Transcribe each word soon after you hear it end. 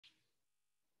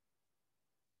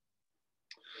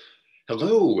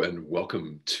Hello and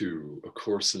welcome to A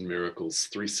Course in Miracles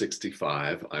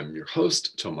 365. I'm your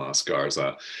host, Tomas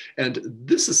Garza, and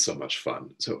this is so much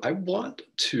fun. So I want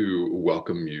to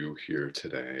welcome you here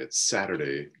today. It's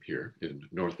Saturday here in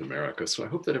North America, so I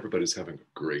hope that everybody's having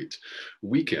a great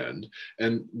weekend.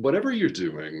 And whatever you're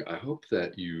doing, I hope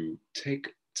that you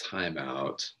take time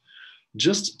out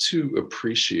just to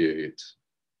appreciate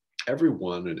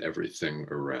everyone and everything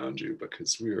around you,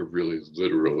 because we are really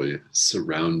literally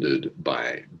surrounded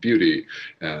by beauty,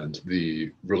 and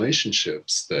the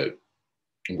relationships that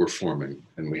we're forming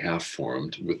and we have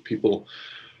formed with people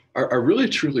are really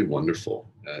truly wonderful.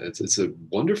 It's a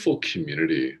wonderful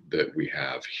community that we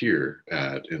have here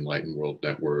at Enlightened World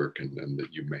Network, and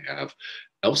that you may have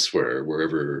elsewhere,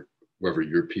 wherever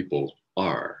your people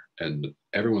are. And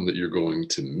everyone that you're going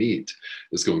to meet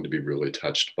is going to be really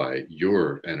touched by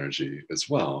your energy as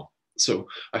well. So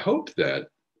I hope that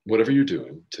whatever you're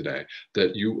doing today,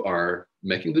 that you are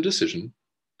making the decision,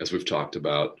 as we've talked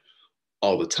about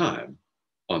all the time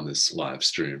on this live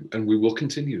stream, and we will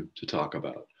continue to talk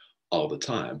about all the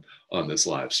time on this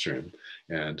live stream,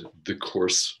 and the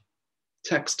course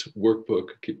text workbook,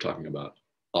 keep talking about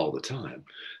all the time.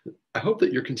 I hope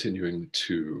that you're continuing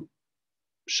to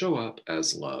show up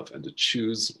as love and to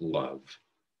choose love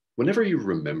whenever you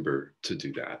remember to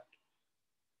do that.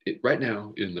 Right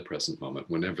now, in the present moment,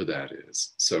 whenever that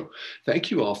is. So thank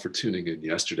you all for tuning in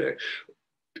yesterday.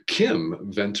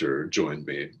 Kim Venter joined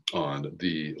me on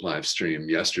the live stream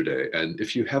yesterday. And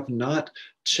if you have not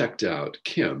checked out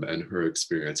Kim and her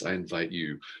experience, I invite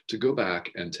you to go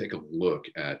back and take a look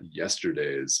at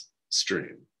yesterday's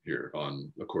stream here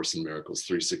on A Course in Miracles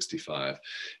 365.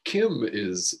 Kim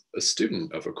is a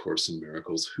student of A Course in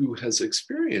Miracles who has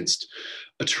experienced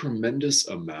a tremendous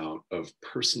amount of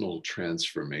personal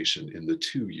transformation in the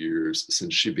 2 years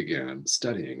since she began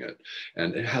studying it.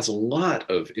 And it has a lot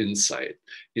of insight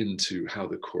into how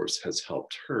the course has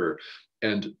helped her,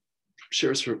 and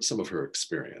shares some of her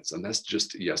experience. And that's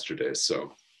just yesterday.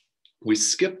 So we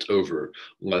skipped over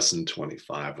lesson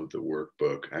 25 of the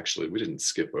workbook. Actually, we didn't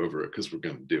skip over it because we're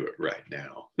going to do it right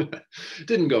now.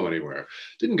 Didn't go anywhere.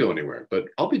 But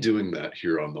I'll be doing that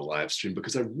here on the live stream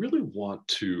because I really want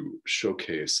to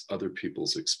showcase other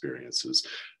people's experiences,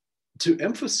 to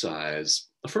emphasize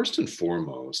first and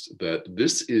foremost that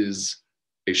this is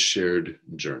a shared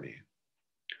journey.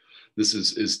 This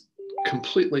is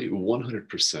completely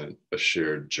 100% a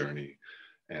shared journey.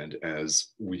 And as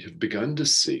we have begun to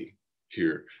see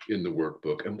here in the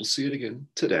workbook, and we'll see it again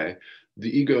today, the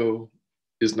ego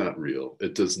is not real.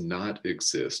 It does not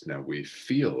exist. Now, we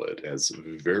feel it as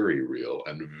very real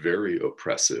and very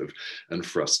oppressive and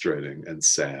frustrating and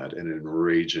sad and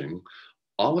enraging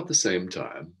all at the same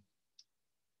time.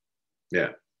 Yeah,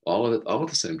 all at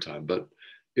the same time, but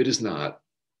it is not,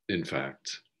 in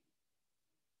fact,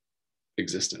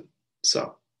 existent.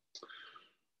 So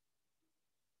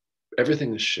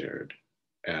everything is shared,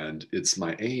 and it's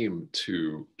my aim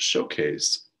to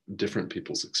showcase different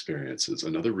people's experiences.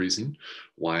 Another reason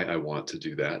why I want to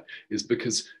do that is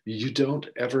because you don't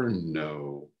ever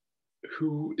know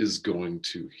who is going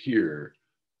to hear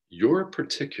your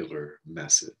particular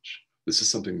message. This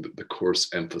is something that the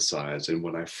course emphasized. And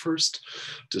when I first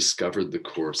discovered the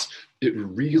course, it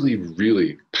really,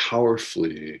 really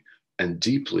powerfully and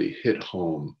deeply hit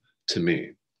home to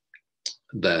me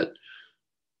that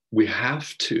we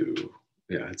have to,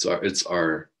 it's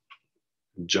our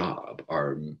job,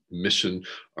 our mission,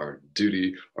 our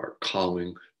duty, our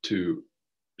calling to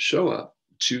show up,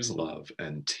 choose love,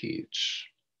 and teach.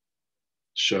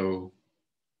 Show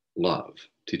love.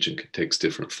 Teaching takes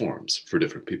different forms for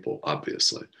different people,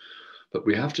 obviously. But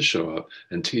we have to show up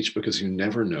and teach because you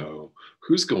never know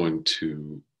who's going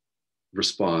to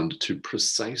respond to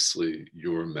precisely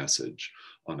your message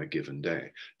on a given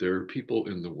day. There are people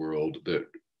in the world that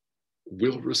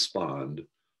will respond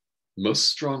most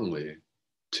strongly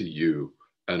to you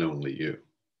and only you.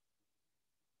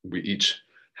 We each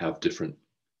have different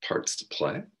parts to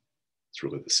play. It's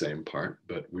really the same part,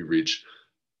 but we reach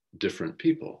different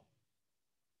people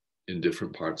in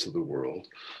different parts of the world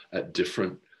at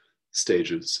different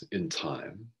stages in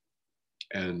time.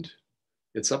 And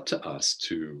it's up to us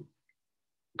to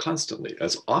constantly,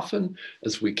 as often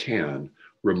as we can,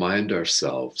 remind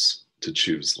ourselves to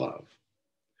choose love.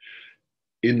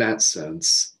 In that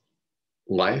sense,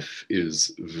 life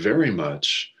is very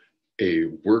much a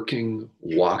working,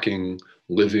 walking,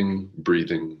 living,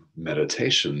 breathing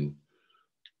meditation.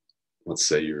 Let's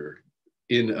say you're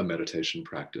in a meditation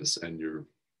practice and you're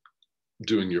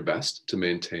doing your best to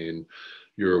maintain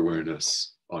your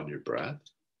awareness on your breath.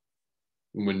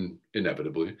 when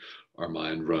inevitably our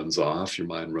mind runs off, your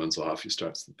mind runs off, you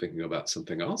start thinking about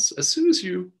something else. As soon as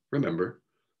you remember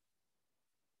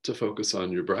to focus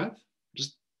on your breath,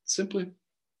 just simply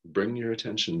bring your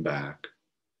attention back,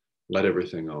 let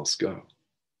everything else go.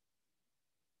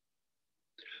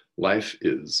 Life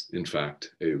is, in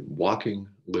fact, a walking,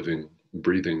 living,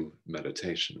 breathing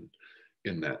meditation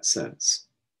in that sense.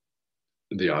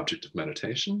 The object of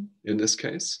meditation, in this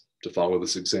case, to follow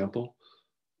this example,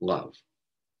 love.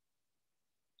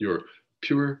 Your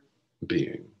pure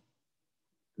being.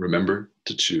 Remember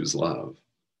to choose love.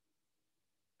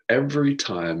 Every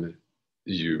time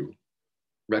you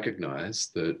recognize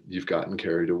that you've gotten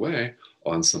carried away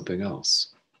on something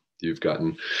else, you've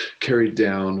gotten carried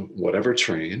down whatever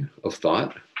train of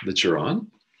thought that you're on,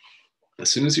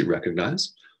 as soon as you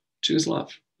recognize, choose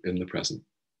love in the present.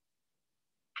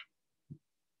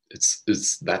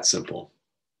 It's that simple.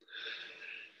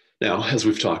 Now, as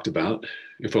we've talked about,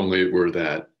 if only it were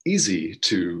that easy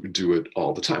to do it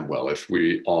all the time. Well, if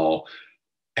we all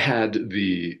had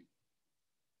the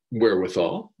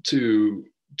wherewithal to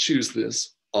choose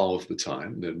this all of the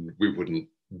time, then we wouldn't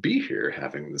be here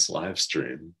having this live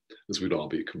stream, as we'd all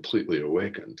be completely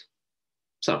awakened.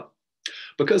 So,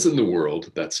 because in the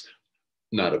world that's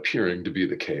not appearing to be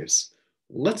the case,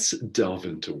 let's delve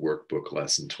into workbook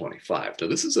lesson 25. Now,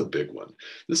 this is a big one.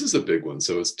 This is a big one,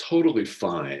 so it's totally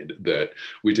fine that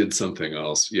we did something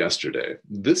else yesterday.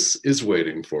 This is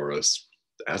waiting for us,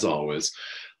 as always.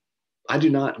 I do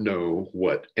not know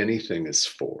what anything is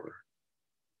for.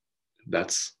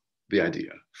 That's the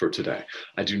idea for today.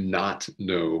 I do not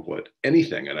know what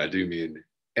anything, and I do mean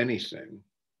anything,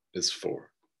 is for.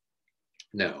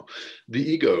 Now, the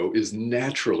ego is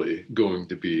naturally going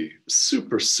to be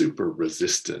super, super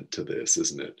resistant to this,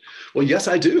 isn't it? Well, yes,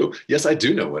 I do. Yes, I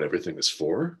do know what everything is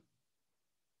for.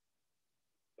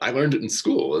 I learned it in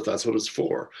school. That's what it's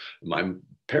for. My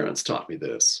parents taught me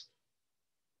this.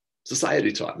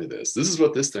 Society taught me this. This is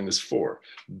what this thing is for.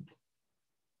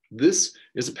 This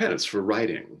is a pen. It's for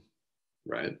writing,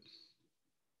 right?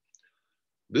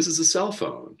 This is a cell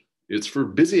phone. It's for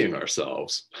busying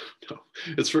ourselves. No,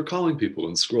 it's for calling people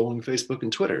and scrolling Facebook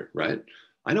and Twitter, right?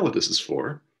 I know what this is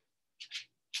for.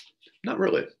 Not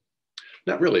really.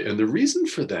 Not really. And the reason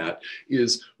for that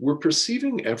is we're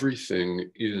perceiving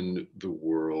everything in the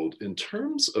world in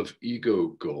terms of ego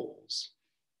goals.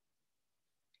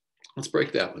 Let's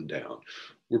break that one down.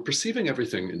 We're perceiving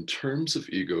everything in terms of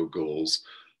ego goals,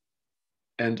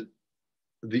 and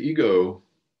the ego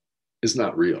is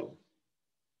not real.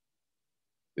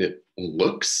 It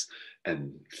looks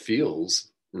and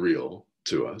feels real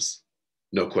to us,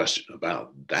 no question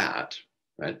about that,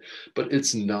 right? But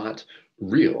it's not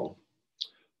real.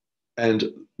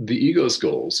 And the ego's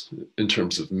goals, in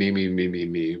terms of me, me, me, me,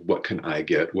 me, what can I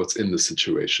get? What's in the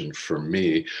situation for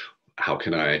me? How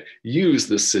can I use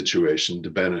this situation to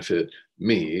benefit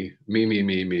me? Me, me,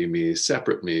 me, me, me,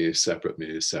 separate me, separate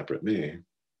me, separate me.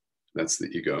 That's the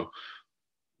ego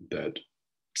that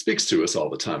speaks to us all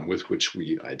the time, with which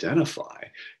we identify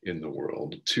in the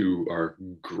world to our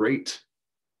great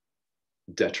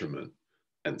detriment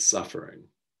and suffering.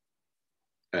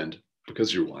 And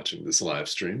because you're watching this live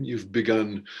stream, you've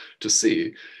begun to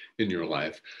see in your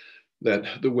life that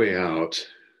the way out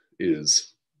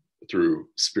is through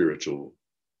spiritual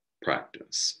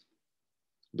practice.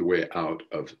 The way out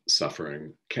of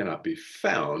suffering cannot be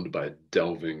found by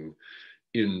delving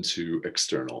into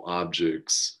external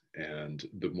objects. And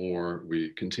the more we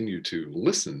continue to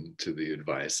listen to the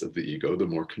advice of the ego, the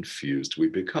more confused we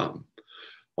become.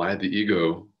 Why? The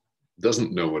ego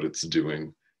doesn't know what it's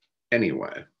doing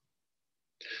anyway.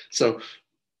 So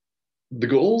the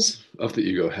goals of the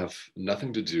ego have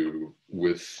nothing to do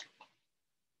with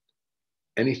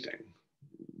anything.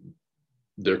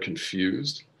 They're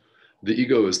confused. The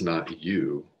ego is not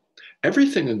you.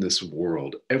 Everything in this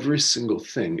world, every single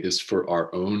thing is for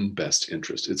our own best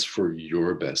interest. It's for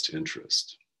your best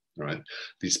interest, all right?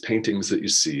 These paintings that you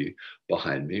see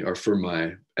behind me are for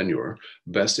my and your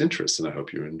best interest, and I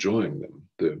hope you're enjoying them.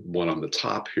 The one on the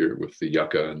top here with the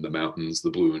yucca and the mountains,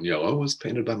 the blue and yellow, was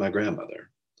painted by my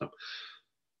grandmother.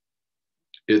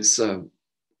 It's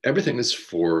everything is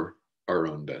for our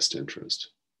own best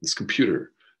interest. This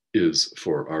computer is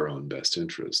for our own best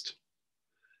interest.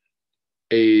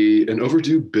 An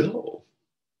overdue bill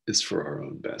is for our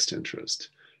own best interest.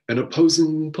 An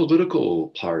opposing political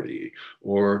party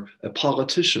or a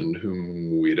politician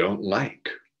whom we don't like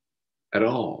at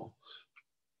all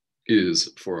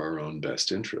is for our own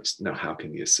best interest. Now, how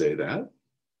can you say that?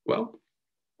 Well,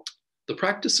 The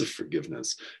practice of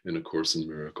forgiveness in A Course in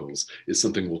Miracles is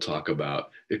something we'll talk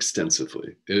about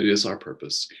extensively. It is our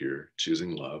purpose here,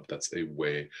 choosing love. That's a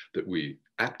way that we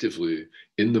actively,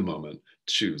 in the moment,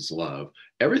 choose love.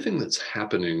 Everything that's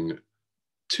happening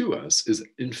to us is,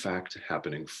 in fact,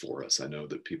 happening for us. I know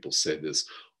that people say this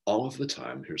all of the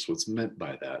time. Here's what's meant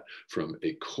by that from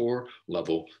a core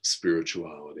level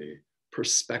spirituality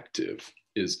perspective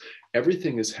is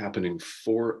everything is happening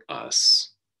for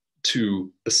us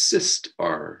to assist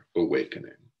our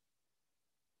awakening,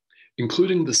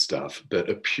 including the stuff that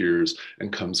appears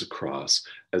and comes across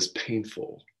as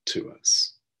painful to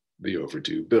us. The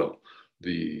overdue bill,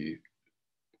 the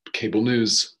cable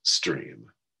news stream,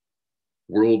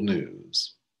 world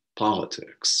news,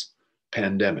 politics,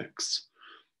 pandemics,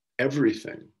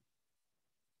 everything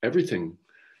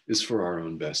is for our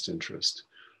own best interest.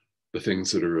 The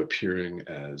things that are appearing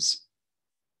as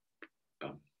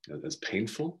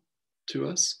painful to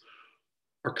us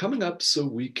are coming up so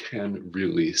we can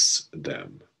release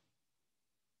them.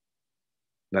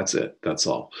 That's it. That's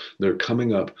all. They're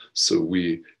coming up so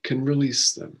we can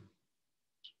release them.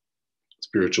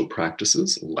 Spiritual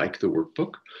practices like the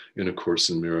workbook in A Course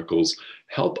in Miracles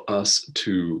help us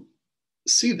to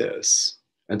see this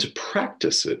and to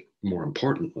practice it, more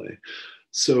importantly,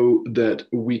 so that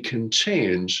we can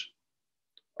change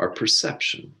our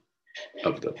perception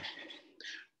of them.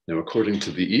 Now, according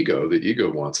to the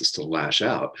ego wants us to lash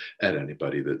out at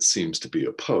anybody that seems to be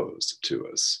opposed to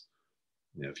us.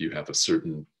 You know, if you have a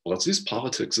certain, let's use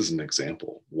politics as an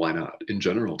example. Why not? In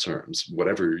general terms,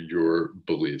 whatever your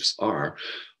beliefs are,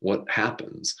 what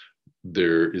happens?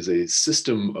 There is a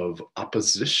system of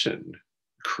opposition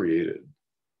created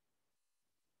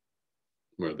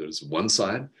where there's one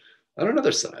side and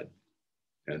another side.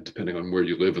 And depending on where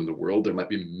you live in the world, there might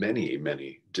be many,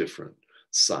 many different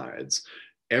sides,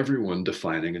 everyone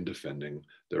defining and defending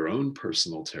their own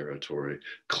personal territory,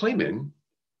 claiming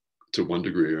to one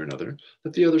degree or another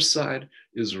that the other side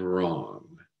is wrong,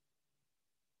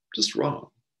 just wrong.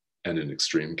 And in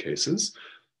extreme cases,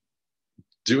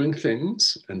 doing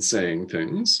things and saying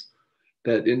things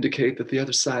that indicate that the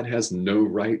other side has no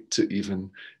right to even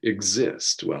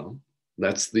exist. Well,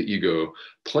 that's the ego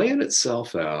playing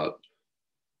itself out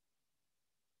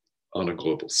on a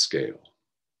global scale.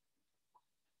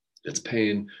 It's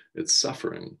pain, it's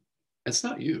suffering. It's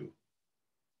not you.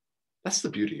 That's the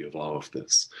beauty of all of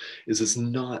this, is it's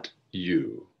not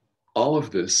you. All of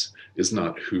this is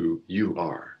not who you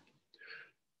are.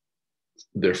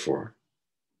 Therefore,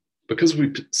 because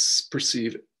we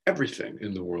perceive everything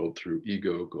in the world through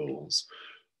ego goals,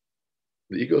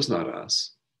 the ego is not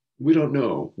us. We don't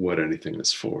know what anything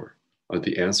is for.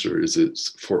 The answer is it's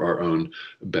for our own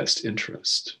best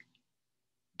interest.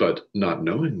 But not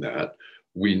knowing that,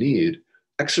 we need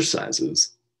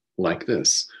exercises like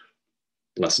this,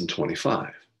 lesson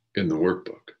 25 in the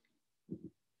workbook.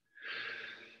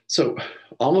 So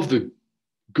all of the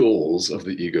goals of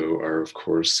the ego are, of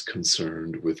course,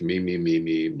 concerned with me,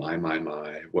 my,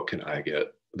 what can I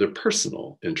get? They're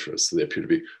personal interests. They appear to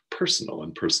be personal,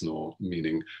 and personal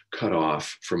meaning cut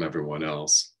off from everyone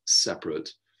else,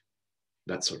 separate,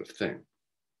 that sort of thing.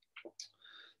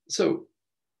 So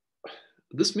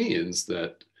this means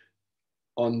that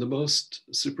on the most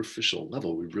superficial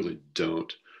level, we really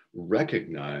don't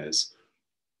recognize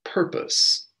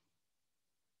purpose.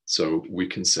 So we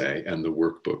can say, and the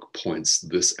workbook points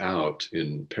this out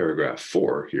in paragraph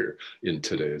 4 here in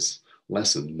today's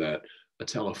lesson, that a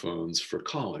telephone's for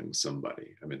calling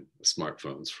somebody. I mean, a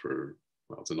smartphone's for,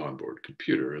 well, it's an onboard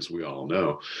computer, as we all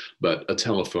know, but a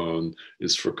telephone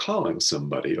is for calling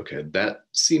somebody. Okay, that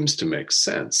seems to make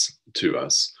sense to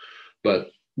us,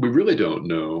 but we really don't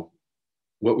know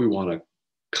what we want to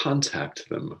contact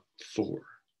them for.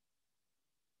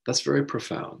 That's very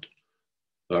profound.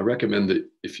 I recommend that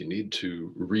if you need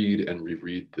to read and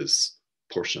reread this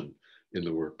portion in the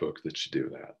workbook, that you do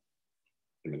that.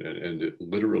 I mean, and it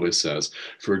literally says,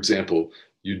 for example,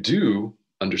 you do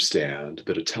understand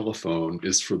that a telephone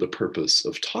is for the purpose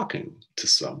of talking to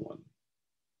someone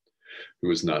who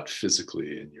is not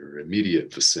physically in your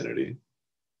immediate vicinity.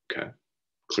 Okay,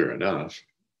 clear enough,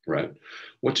 right?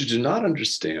 What you do not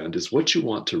understand is what you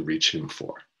want to reach him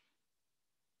for.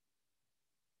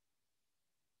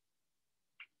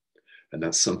 And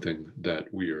that's something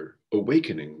that we are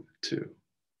awakening to.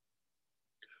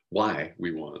 Why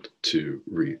we want to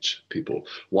reach people,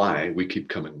 why we keep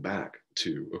coming back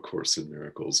to A Course in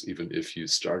Miracles, even if you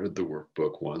started the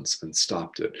workbook once and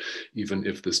stopped it, even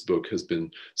if this book has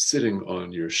been sitting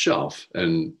on your shelf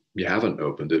and you haven't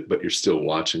opened it, but you're still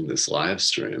watching this live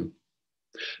stream.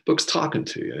 Book's talking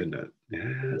to you, isn't it?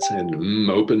 Yeah, it's saying,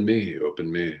 open me,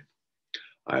 open me.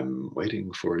 I'm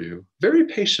waiting for you very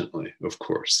patiently, of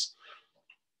course.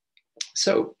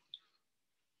 So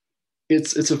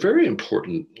it's a very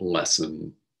important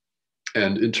lesson.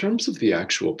 And in terms of the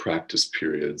actual practice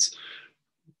periods,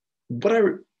 what I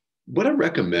what I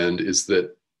recommend is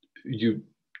that you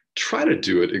try to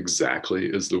do it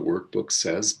exactly as the workbook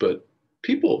says, but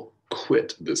people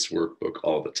quit this workbook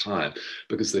all the time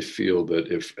because they feel that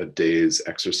if a day's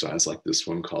exercise like this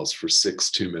one calls for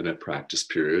 6 2-minute practice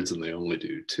periods and they only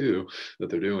do 2, that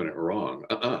they're doing it wrong.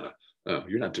 No,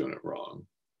 you're not doing it wrong.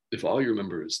 If all you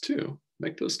remember is 2,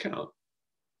 make those count.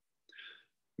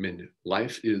 I mean,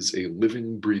 life is a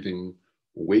living, breathing,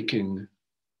 waking,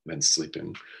 and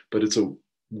sleeping, but it's a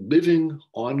living,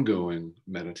 ongoing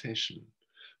meditation.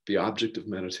 The object of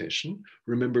meditation,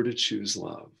 remember to choose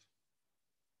love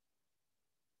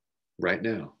right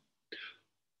now.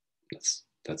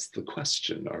 That's the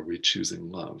question. Are we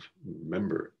choosing love?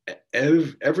 Remember,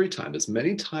 every time, as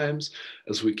many times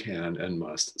as we can and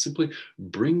must, simply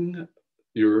bring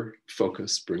your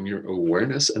focus, bring your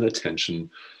awareness and attention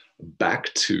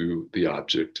back to the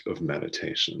object of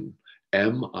meditation.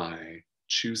 Am I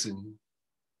choosing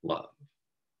love?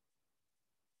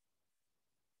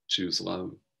 Choose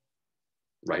love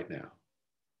right now.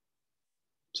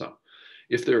 So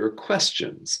if there are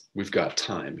questions, we've got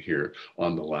time here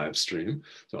on the live stream.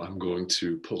 So I'm going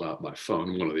to pull out my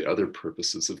phone. One of the other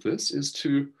purposes of this is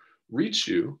to reach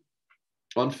you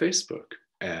on Facebook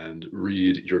and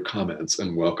read your comments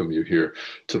and welcome you here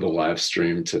to the live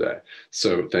stream today.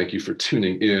 So thank you for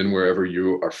tuning in wherever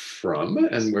you are from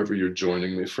and wherever you're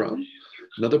joining me from.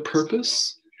 Another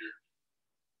purpose,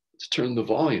 to turn the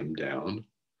volume down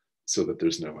so that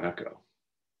there's no echo.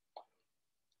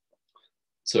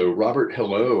 So Robert,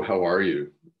 hello, how are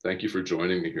you? Thank you for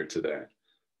joining me here today.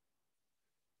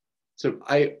 So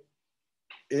I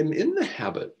am in the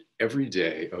habit every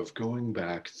day of going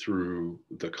back through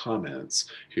the comments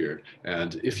here.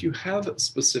 And if you have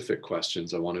specific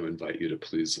questions, I want to invite you to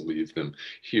please leave them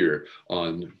here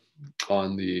on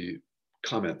the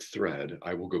comment thread.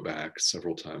 I will go back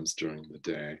several times during the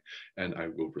day and I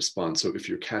will respond. So if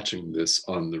you're catching this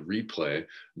on the replay,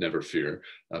 never fear.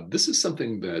 This is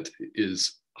something that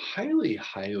is highly,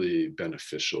 highly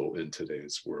beneficial in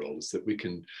today's world, is that we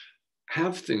can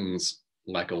have things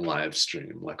like a live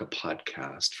stream, like a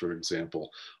podcast, for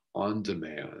example, on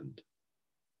demand.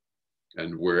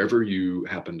 And wherever you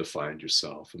happen to find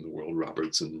yourself in the world,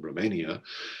 Robert's in Romania,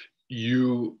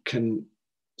 you can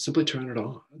simply turn it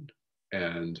on.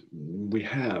 And we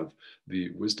have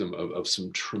the wisdom of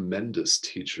some tremendous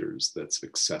teachers that's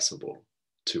accessible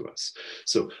to us.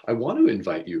 So I want to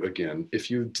invite you again,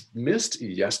 if you missed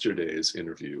yesterday's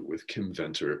interview with Kim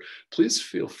Venter, please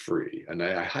feel free. And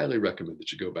I highly recommend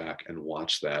that you go back and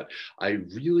watch that. I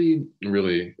really,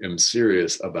 really am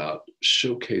serious about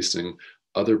showcasing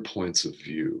other points of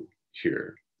view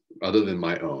here, other than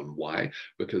my own. Why?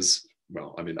 Because,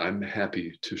 well, I mean, I'm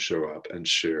happy to show up and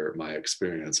share my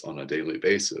experience on a daily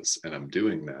basis, and I'm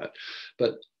doing that.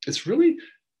 But it's really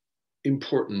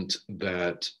important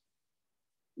that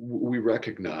we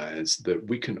recognize that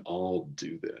we can all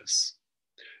do this.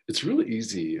 It's really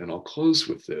easy, and I'll close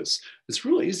with this, it's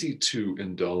really easy to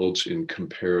indulge in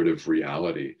comparative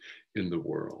reality in the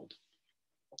world.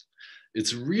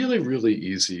 It's really, really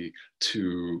easy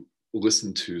to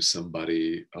listen to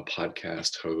somebody, a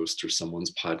podcast host or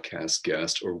someone's podcast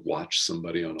guest, or watch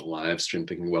somebody on a live stream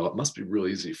thinking, well, it must be real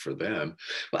easy for them.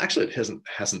 Well, actually, it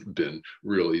hasn't been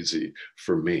real easy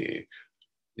for me.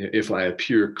 If I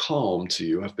appear calm to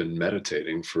you, I've been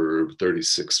meditating for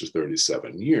 36 or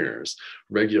 37 years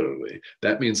regularly.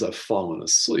 That means I've fallen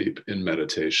asleep in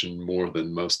meditation more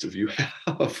than most of you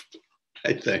have.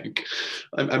 I think.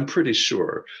 I'm pretty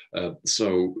sure.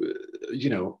 So, you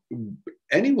know,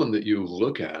 anyone that you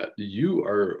look at, you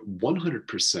are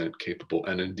 100% capable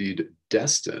and indeed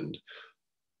destined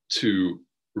to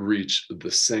reach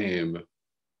the same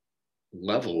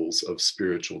levels of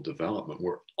spiritual development.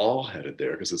 We're all headed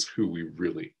there because it's who we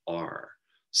really are.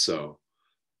 So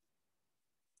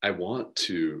I want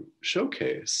to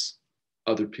showcase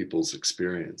other people's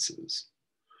experiences.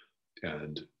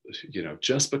 And, you know,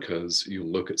 just because you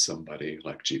look at somebody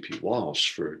like G.P.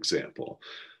 Walsh, for example,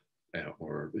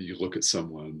 or you look at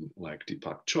someone like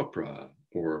Deepak Chopra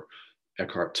or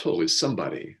Eckhart Tolle,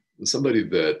 somebody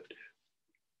that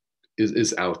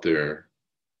is out there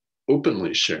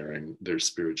openly sharing their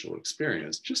spiritual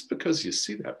experience. Just because you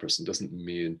see that person doesn't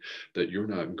mean that you're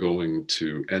not going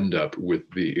to end up with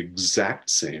the exact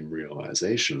same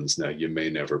realizations. Now, you may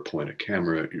never point a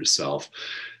camera at yourself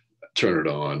turn it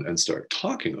on and start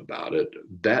talking about it,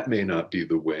 that may not be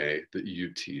the way that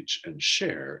you teach and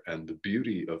share. And the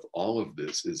beauty of all of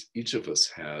this is each of us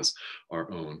has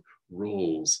our own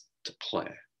roles to play.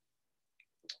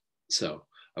 So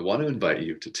I want to invite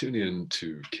you to tune in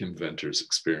to Kim Venter's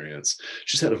experience.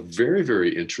 She's had a very,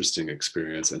 very interesting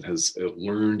experience and has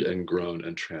learned and grown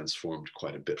and transformed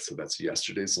quite a bit. So that's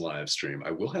yesterday's live stream.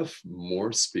 I will have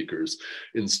more speakers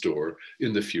in store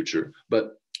in the future,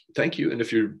 but thank you. And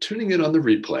if you're tuning in on the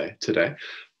replay today,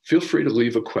 feel free to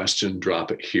leave a question,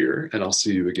 drop it here, and I'll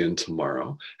see you again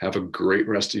tomorrow. Have a great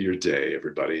rest of your day,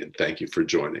 everybody, and thank you for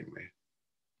joining me.